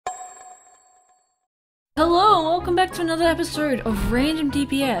Hello and welcome back to another episode of Random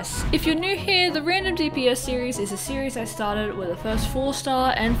DPS. If you're new here, the Random DPS series is a series I started where the first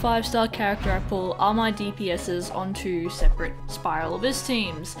 4-star and 5-star character I pull are my DPSs onto separate Spiral Abyss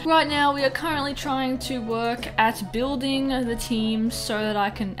teams. Right now we are currently trying to work at building the team so that I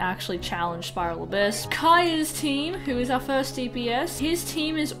can actually challenge Spiral Abyss. Kaya's team, who is our first DPS, his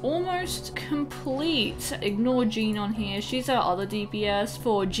team is almost complete. Ignore Jean on here, she's our other DPS.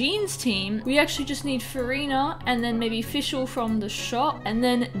 For Jean's team, we actually just need Furina and then maybe Fischl from the shop, and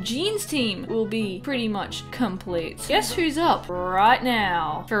then Jean's team will be pretty much complete. Guess who's up right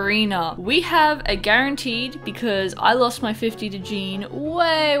now? Furina. We have a guaranteed, because I lost my 50 to Jean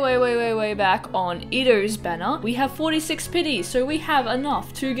way back on Ido's banner. We have 46 pity, so we have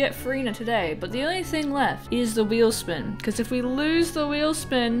enough to get Furina today, but the only thing left is the wheel spin, because if we lose the wheel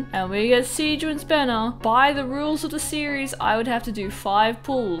spin and we get Siegewin's banner, by the rules of the series I would have to do 5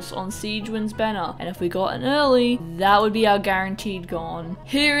 pulls on Siegewin's banner, and if we got an early, that would be our guaranteed gone.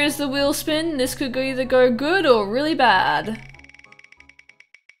 Here is the wheel spin. This could either go good or really bad.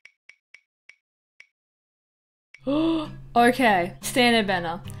 Okay, standard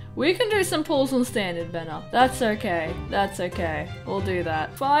banner. We can do some pulls on standard banner. That's okay. That's okay. We'll do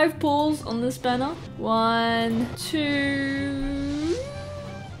that. 5 pulls on this banner. 1, 2...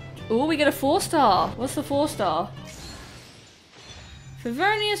 Oh, we get a 4-star. What's the 4-star?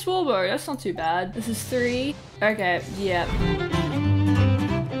 Favonius Warbow, that's not too bad. This is 3. Okay, yeah.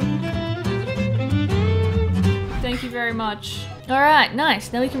 Thank you very much. Alright,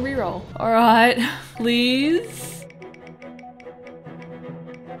 nice. Now we can reroll. Alright, please.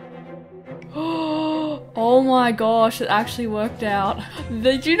 Oh my gosh, it actually worked out.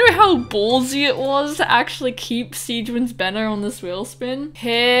 Did you know how ballsy it was to actually keep Siegewin's banner on this wheel spin?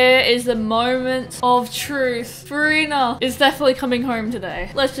 Here is the moment of truth. Furina is definitely coming home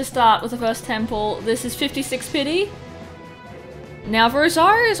today. Let's just start with the first temple. This is 56 pity. Now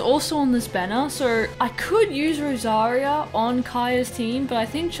Rosaria is also on this banner, so I could use Rosaria on Kaya's team, but I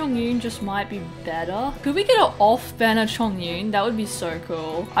think Chongyun just might be better. Could we get an off-banner Chongyun? That would be so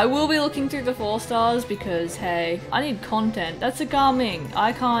cool. I will be looking through the 4-stars because, hey, I need content. That's a Garming.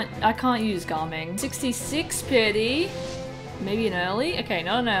 I can't use Garming. 66 pity. Maybe an early? Okay,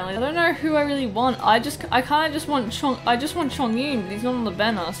 not an early. I don't know who I really want. I kind of just want Chongyun, but he's not on the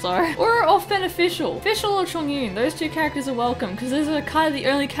banner, so. Or off-banner Fischl. Fischl or Chongyun. Those 2 characters are welcome, because those are kind of the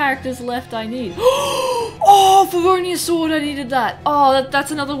only characters left I need. Oh, Favonius Sword, I needed that. Oh, that's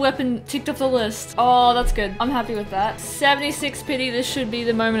another weapon ticked off the list. Oh, that's good. I'm happy with that. 76 pity, this should be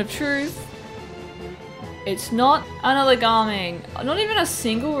the moment of truth. It's not another Garming. Not even a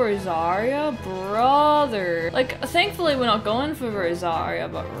single Rosaria? Brother. Like, thankfully we're not going for Rosaria,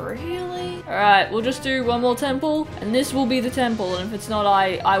 but really? Alright, we'll just do one more temple, and this will be the temple, and if it's not,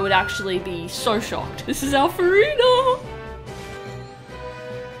 I would actually be so shocked. This is our Furina!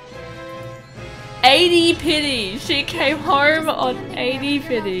 80 pity! She came home on 80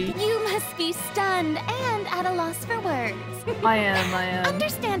 pity. You must be stunned and at a loss for words. I am.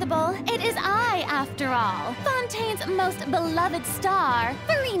 Understandable. It is I, after all. Fontaine's most beloved star,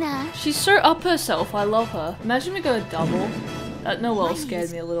 Furina. She's so up herself, I love her. Imagine we got a double. That Noelle scared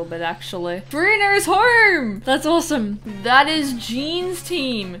me a little bit, actually. Furina is home! That's awesome. That is Jean's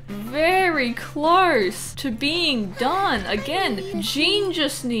team. Very close to being done. Again, Jean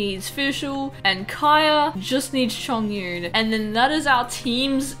just needs Fischl, and Kaya just needs Chongyun. And then that is our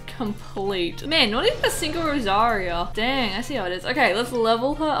team's complete. Man, not even a single Rosaria. Dang, I see how it is. Okay, let's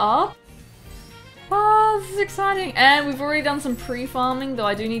level her up. Oh, this is exciting. And we've already done some pre-farming, though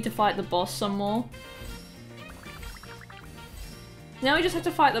I do need to fight the boss some more. Now we just have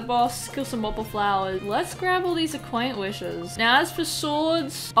to fight the boss, kill some Wobble Flowers. Let's grab all these Acquaint Wishes. Now as for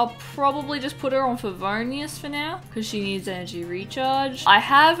swords, I'll probably just put her on Favonius for now, because she needs energy recharge. I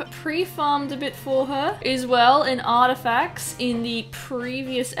have pre-farmed a bit for her as well in artifacts in the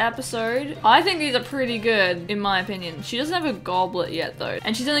previous episode. I think these are pretty good, in my opinion. She doesn't have a goblet yet though,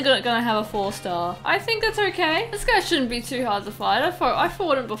 and she's only gonna have a 4-star. I think that's okay. This guy shouldn't be too hard to fight. I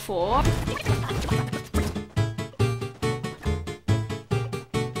fought him before.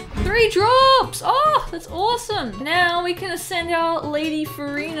 3 drops! Oh, that's awesome! Now we can ascend our Lady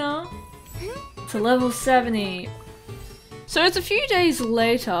Furina to level 70. So it's a few days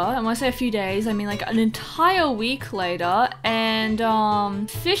later, and when I say a few days, I mean like an entire week later, and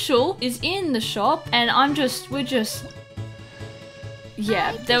Fischl is in the shop, and we're just...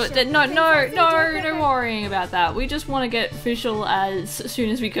 Yeah, no worrying about that. We just want to get Fischl as soon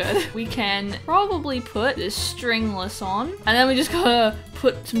as we could. We can probably put this stringless on, and then we just gotta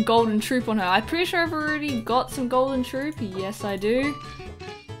put some golden troop on her. I'm pretty sure I've already got some golden troop. Yes, I do.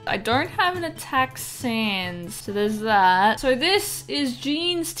 I don't have an attack sans, so there's that. So this is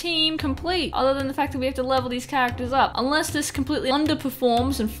Jean's team complete, other than the fact that we have to level these characters up. Unless this completely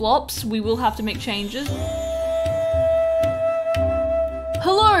underperforms and flops, we will have to make changes.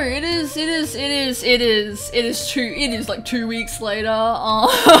 Hello, it is like 2 weeks later.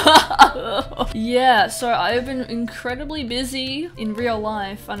 Yeah, so I've been incredibly busy in real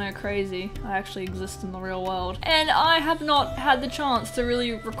life. I know, crazy. I actually exist in the real world. And I have not had the chance to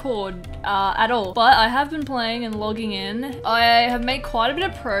really record at all. But I have been playing and logging in. I have made quite a bit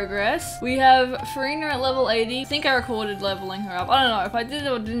of progress. We have Furina at level 80. I think I recorded leveling her up. I don't know if I did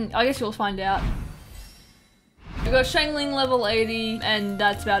or didn't. I guess you'll find out. We got Shangling level 80, and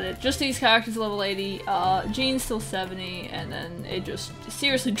that's about it. Just these characters level 80. Jean's still 70, and then it just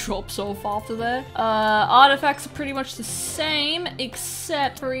seriously drops off after there. Artifacts are pretty much the same,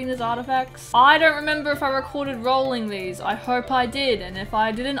 except Furina's artifacts. I don't remember if I recorded rolling these. I hope I did, and if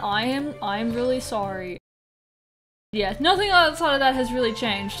I didn't, I am really sorry. Yeah, nothing outside of that has really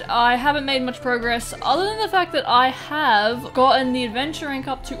changed. I haven't made much progress other than the fact that I have gotten the adventure rank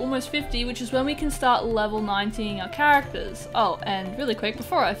up to almost 50, which is when we can start level 19ing our characters. Oh, and really quick,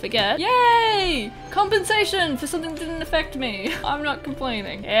 before I forget, yay! Compensation for something that didn't affect me. I'm not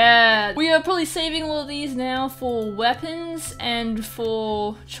complaining. Yeah, we are probably saving all of these now for weapons and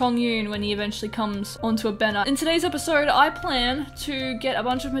for Chongyun when he eventually comes onto a banner. In today's episode, I plan to get a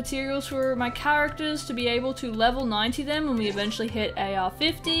bunch of materials for my characters to be able to level 90 them when we eventually hit AR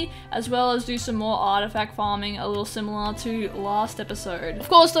 50, as well as do some more artifact farming, a little similar to last episode. Of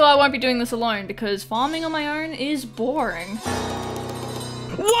course, though, I won't be doing this alone because farming on my own is boring.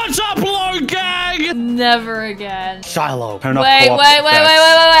 What's up, low gang? Never again. Shiloh. Wait,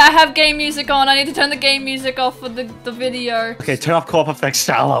 I have game music on. I need to turn the game music off for the video. Okay, turn off co-op effects,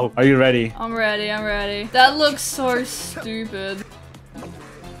 Shiloh. Are you ready? I'm ready, I'm ready. That looks so stupid.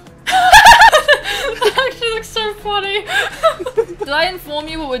 That actually looks so funny. Did I inform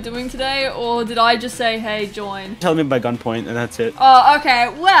you what we're doing today, or did I just say, hey, join? Tell me by gunpoint, and that's it. Oh, okay.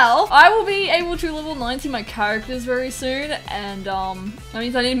 Well, I will be able to level 90 my characters very soon, and that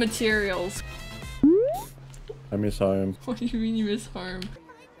means I need materials. I miss home. What do you mean you miss home?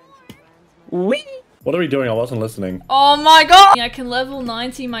 Wee! What are we doing? I wasn't listening. Oh my god! I can level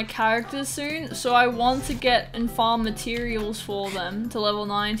 90 my characters soon, so I want to get and farm materials for them to level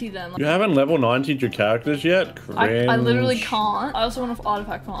 90 them. You haven't level 90'd your characters yet? Cringe. I literally can't. I also want to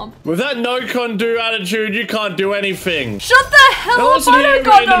artifact farm. With that no-can-do attitude, you can't do anything. Shut the hell up! I don't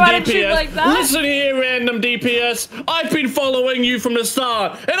got no attitude like that. Listen here, random DPS. I've been following you from the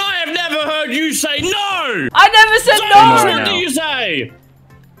start, and I have never heard you say no! I never said So no! what do you say?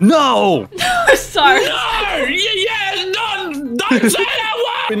 No! Sorry. No! Yes, don't say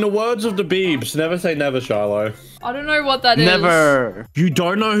that word! In the words of the Biebs, never say never, Shiloh. I don't know what that is. Never. You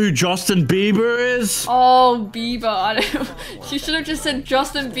don't know who Justin Bieber is? Oh, Bieber. I don't. She should have just said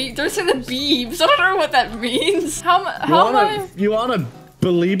Justin Bieber. Don't say the Biebs. I don't know what that means. How am I? You aren't a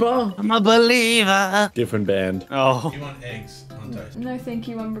believer? I'm a believer. Different band. Oh. You want eggs on toast? No, thank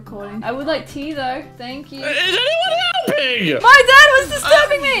you. I'm recording. I would like tea though. Thank you. Is anyone helping? My dad was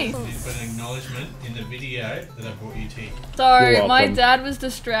disturbing me. Please put an acknowledgement in the video that I brought you tea. Sorry, You're my welcome. dad was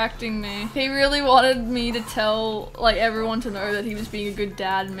distracting me. He really wanted me to tell like everyone to know that he was being a good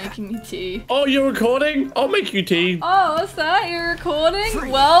dad and making me tea. Oh, you're recording? I'll make you tea. Oh, what's that? You're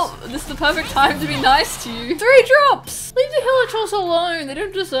recording? Well, this is the perfect time to be nice to you. 3 drops! Leave the Hilichals alone. They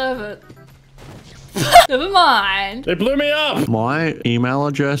don't deserve it. Never mind. They blew me up. My email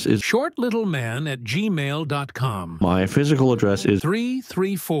address is shortlittleman@gmail.com. My physical address is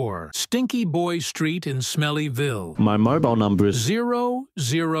 334 Stinky Boy Street in Smellyville. my mobile number is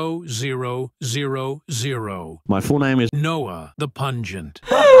 00000. my full name is Noah the Pungent.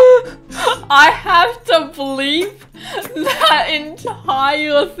 I have to bleep that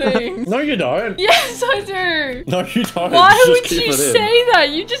entire thing. No, you don't. Yes, I do. No, you don't. Why Just would keep you it in. say that?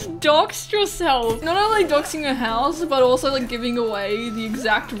 You just doxed yourself. Not only doxing your house, but also like giving away the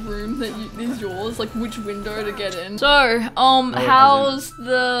exact room that is yours, like which window to get in. So, how's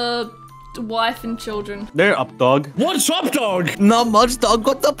the wife and children? They're up, dog. What's up, dog? Not much, dog.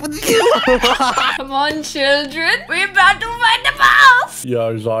 What's up with you? Come on, children. We're about to find the boss.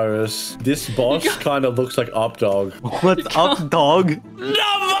 Yo, ZYRUS. This boss kind of looks like Up Dog. What's up, dog?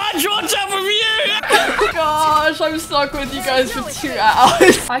 Not much. What's up with you? gosh, I'm stuck with you guys for 2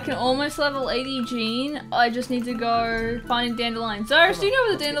 hours. I can almost level 80 Jean. I just need to go find dandelions. Zyrus, do you know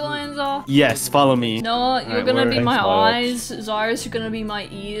where the dandelions are? Yes, follow me. Noah, you're Alright, gonna where? be my Thanks, eyes. Zyrus, you're gonna be my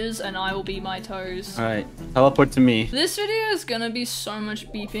ears, and I will be my toes. Alright, teleport to me. This video is gonna be so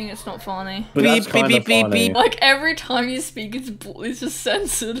much beeping, it's not funny. But that's Beep, beep, kinda beep, beep, funny. beep. Like, every time you speak, it's just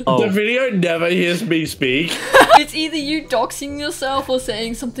censored. Oh. The video never hears me speak. It's either you doxing yourself or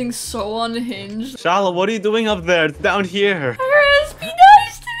saying something so unhinged. Charlotte, what are you doing up there? It's down here. Iris, be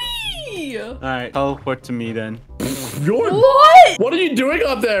nice to me! Alright, teleport to me then. What? What are you doing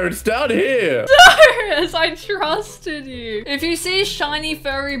up there? It's down here. Iris, I trusted you. If you see shiny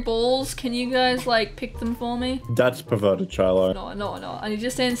furry balls, can you guys, like, pick them for me? That's perverted, Shiloh. No. I need you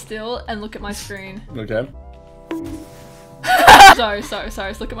to stand still and look at my screen. Okay. Sorry.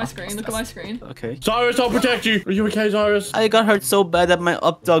 Look at my screen. Look at my screen. Okay. Cyrus, I'll protect you. Are you okay, Cyrus? I got hurt so bad that my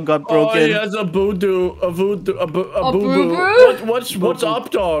up dog got broken. Oh, he has a voodoo, a voodoo, a boo-boo? boo-boo. What's up,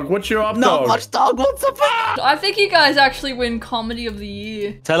 dog? What's your up, Not dog? much dog, what's up? I think you guys actually win Comedy of the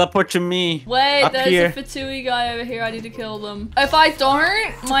Year. Teleport to me. Wait, Up there's here. a Fatui guy over here. I need to kill them. If I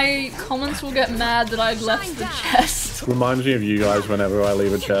don't, my comments will get mad that I left the chest. Reminds me of you guys whenever I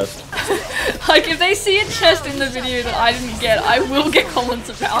leave a chest. Like, if they see a chest in the video that I didn't get, I will get comments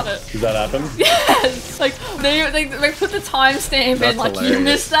about it. Does that happen? Yes! Like, they put the timestamp in, That's like, you hilarious.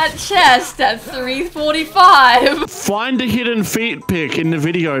 missed that chest at 3:45. Find a hidden feet pic in the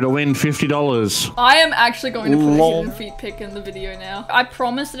video to win $50. I am actually going to put Lol. a hidden feet pic in the video now. I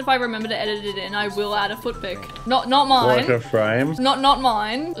promise that if I remember to edit it in, I will add a foot pic. Not Like mine. a frame. Not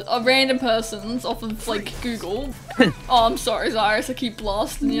mine. A random person's off of, like, Google. Oh, I'm sorry, Zyrus. I keep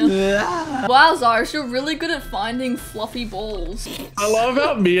blasting you. Wow, Zyrus, you're really good at finding fluffy balls. I love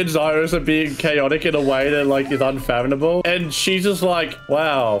how me and Cyrus are being chaotic in a way that like is unfathomable, and she's just like,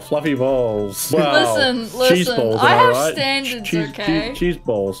 "Wow, fluffy balls." Wow, cheese Listen, balls. I am have right? standards, okay? Cheese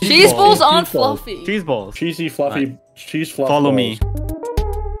balls. Cheese balls aren't Cheese balls. fluffy. Cheese balls. Cheesy, fluffy, cheese fluff. Follow balls. me.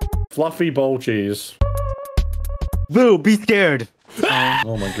 Fluffy ball cheese. Boo, be scared.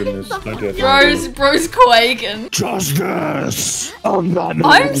 Oh my goodness! Don't do it. Bro's quaking. Justice.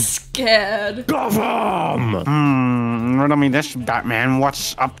 I'm scared. Riddle me this, Batman.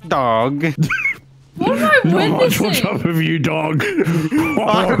 What's up, dog? What am I witnessing? with you, dog?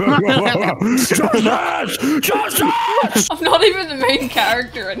 Justice! Justice! I'm not even the main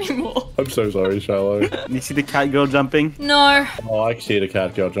character anymore. I'm so sorry, Shiloh. You see the cat girl jumping? No. Oh, I can see the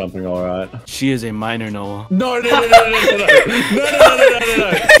cat girl jumping. All right. She is a minor, Noah. No. Forgive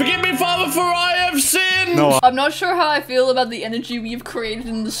me, Father, for I have sinned. Noah. I'm not sure how I feel about the energy we've created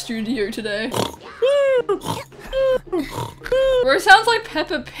in the studio today. Bro, it sounds like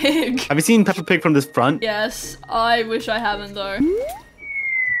Peppa Pig. Have you seen Peppa Pig from this front? Yes, I wish I haven't though.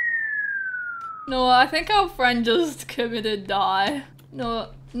 No, I think our friend just committed die. No,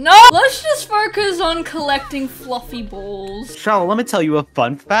 let's just focus on collecting fluffy balls. Charlotte, let me tell you a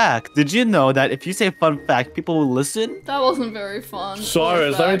fun fact. Did you know that if you say fun fact, people will listen? That wasn't very fun.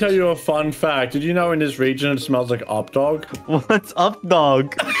 Cyrus, let me tell you a fun fact. Did you know in this region it smells like up dog? What's up,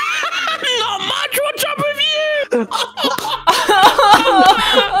 dog? Not much. What's up with you?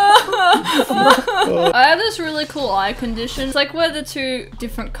 I have this really cool eye condition. It's like where the two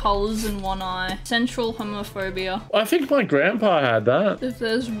different colors in one eye. Central homophobia. I think my grandpa had that. If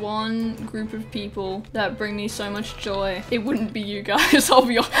there's one group of people that bring me so much joy, it wouldn't be you guys, I'll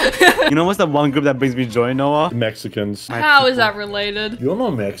be honest. You know what's the one group that brings me joy, Noah? Mexicans. How is that related? You're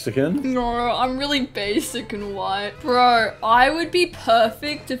not Mexican. No, I'm really basic and white. Bro, I would be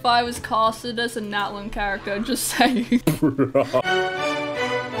perfect if I was casted as a Natlin character, just saying.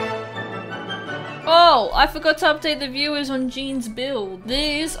 Oh, I forgot to update the viewers on Jean's build.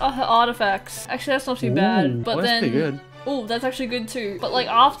 These are her artifacts. Actually, that's not too bad. But that's then, pretty good. oh, that's actually good too. But like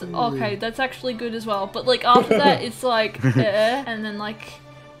after, okay, that's actually good as well. But like after that, it's like there, and then like,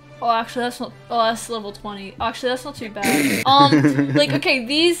 oh, actually that's not. Oh, that's level 20. Actually, that's not too bad. Like okay,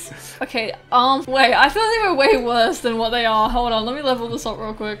 these. Okay, wait, I thought they were way worse than what they are. Hold on, let me level this up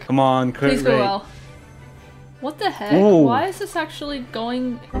real quick. Come on, crit Please go rate. well. What the heck? Ooh. Why is this actually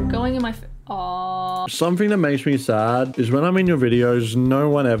going in my? Aww. Something that makes me sad is when I'm in your videos, no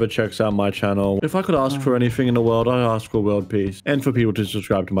one ever checks out my channel. If I could ask for anything in the world, I'd ask for world peace. And for people to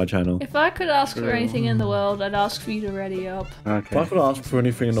subscribe to my channel. If I could ask for anything in the world, I'd ask for you to ready up. If I Okay. could ask for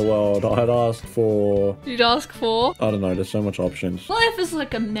anything in the world, I'd ask for... You'd ask for? I don't know, there's so much options. Life is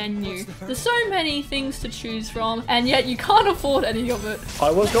like a menu. There's so many things to choose from, and yet you can't afford any of it.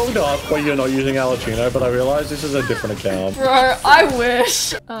 I was going to ask why you're not using Alicino, but I realized this is a different account. Bro, I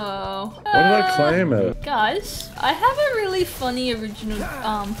wish. Oh. Why did I claim it? Guys, I have a really funny original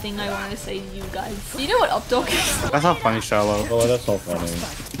thing I want to say to you guys. Do you know what updog is? That's not funny, Charlotte. Oh, that's not funny.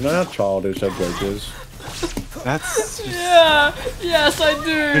 You know how childish that joke is? That's just, Yeah, yes I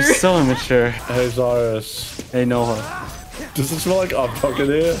you're do. so immature. Hey, ZYRUS. Hey, Noah. Does it smell like updog in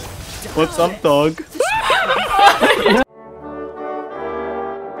here? What's up, dog?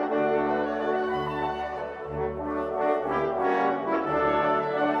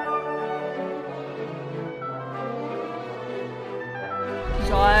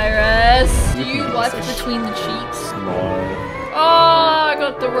 ZYRUS, do you wipe between the cheeks? No. Oh, I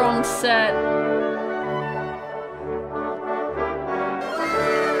got the wrong set.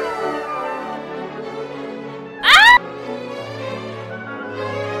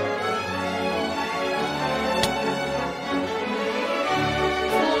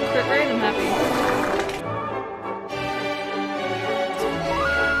 Full crit rate, I'm happy.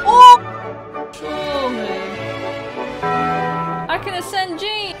 Oh! Surely. I can ascend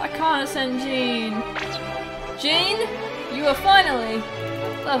Jean! I can't ascend Jean. Jean, you are finally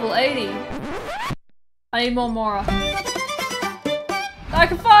level 80. I need more Mora. I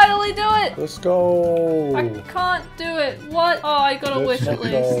can finally do it! Let's go. I can't do it. What? Oh, I got a wish at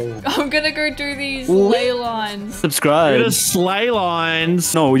least. go. I'm gonna go do these ley lines. Subscribe. You're the slay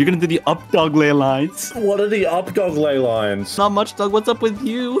lines. No, you're gonna do the up dog ley lines. What are the updog ley lines? Not much, dog. What's up with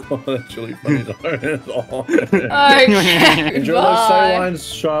you? Oh, that's really funny though. Okay. Enjoy those slay lines,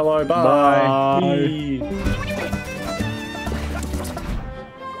 Shiloh. Bye. Bye.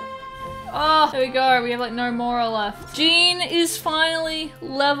 Oh, there we go. We have like no Mora left. Jean is finally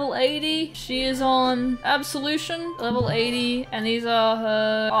level 80. She is on Absolution, level 80, and these are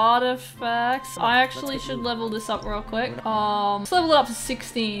her artifacts. I actually should level this up real quick. Let's level it up to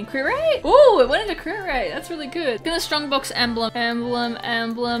 16. Crit rate? Ooh, it went into crit rate. That's really good. Gonna strongbox emblem. Emblem,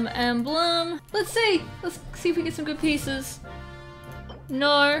 emblem, emblem. Let's see. Let's see if we get some good pieces.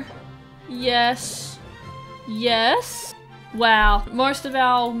 No. Yes. Yes. Wow, most of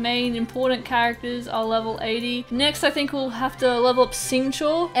our main important characters are level 80. Next, I think we'll have to level up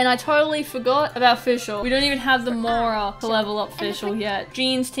Singchor, and I totally forgot about Fischl. We don't even have the Mora to level up Fischl yet.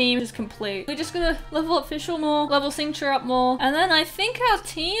 Jean's team is complete. We're just gonna level up Fischl more, level Singchor up more, and then I think our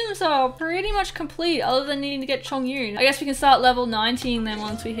teams are pretty much complete other than needing to get Chongyun. I guess we can start level 19 then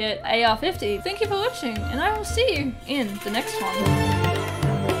once we hit AR 50. Thank you for watching, and I will see you in the next one.